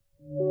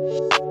HiiGH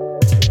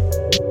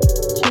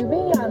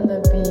on the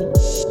beat.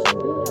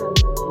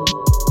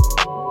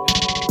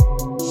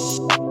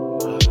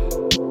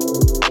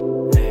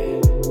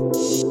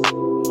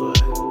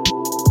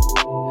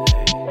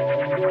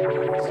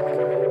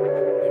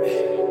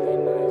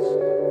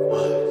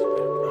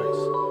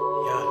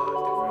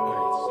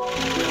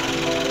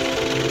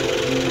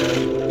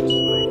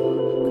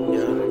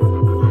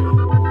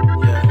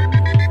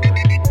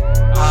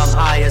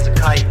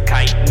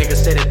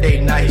 Niggas say that they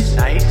nice.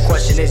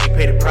 Question is, you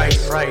pay the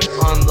price.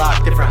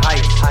 Unlock different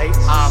heights.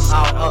 I'm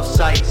out of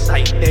sight.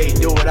 They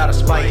do it out of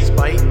spite.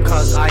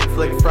 Cause I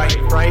inflict fright.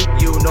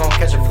 You know I'm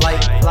catching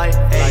flight.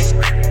 Hey,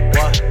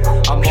 what?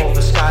 I'm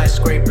over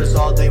skyscrapers.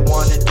 All they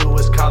wanna do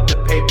is count the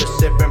paper.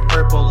 Sipping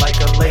purple like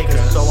a Laker.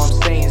 So I'm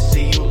saying,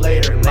 see you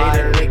later. My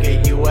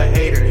nigga, you a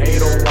hater. You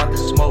don't want the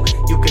smoke.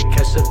 You could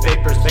catch the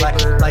vapors. Black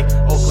like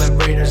Oakland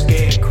Raiders.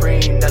 Getting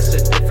cream. That's a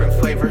different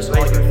flavors.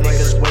 All you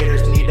niggas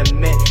waiters need a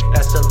mint.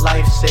 That's a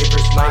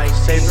lifesavers, my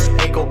savers,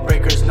 ankle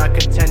breakers, not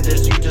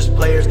contenders, you just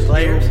players. You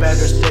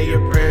better say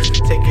your prayers,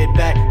 take it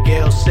back,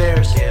 Gale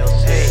Sayers. Hey,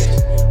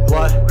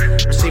 what?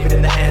 Receive it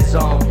in the end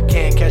zone.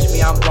 Can't catch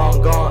me, I'm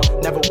long gone.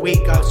 Never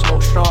weak, I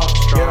smoke strong.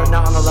 You're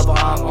not on the level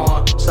I'm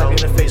on. Slap you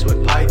in the face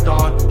with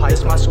Python.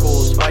 This my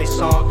school's fight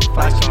song.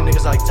 Like you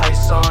niggas like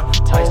Tyson.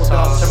 Hold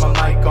up, turn my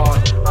mic on.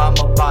 I'm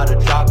about to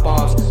drop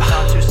bombs.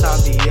 Time to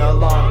sound the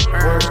alarm.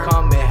 Words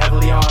coming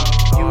heavily on.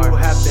 You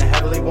have been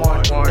heavily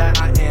warned that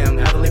I am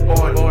heavily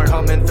born.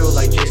 Coming through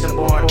like Jason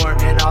Bourne,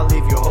 and I'll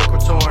leave your whole crew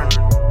torn.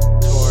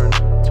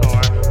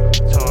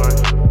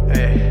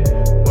 Hey,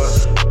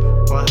 what?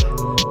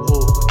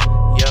 Ooh,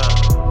 yeah,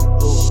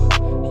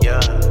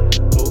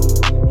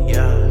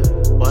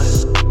 what?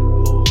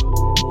 Ooh,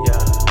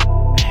 yeah.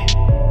 Hey.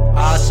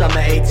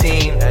 Summer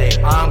 18,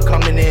 I'm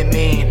coming in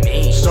mean.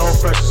 So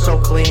fresh, so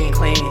clean.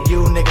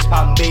 You niggas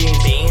poppin' beans.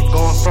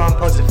 Going from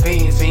pugs to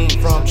fiends.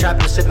 From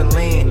trapping to sipping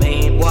lean.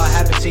 What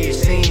happened to your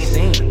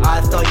scene?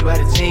 I thought you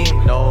had a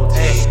team. No,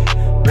 hey,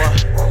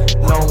 what?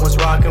 No one's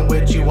rocking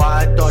with you.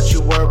 I thought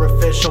you were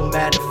official.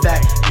 Matter of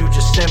fact, you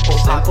just simple.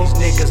 Pop these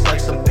niggas like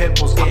some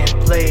pimples.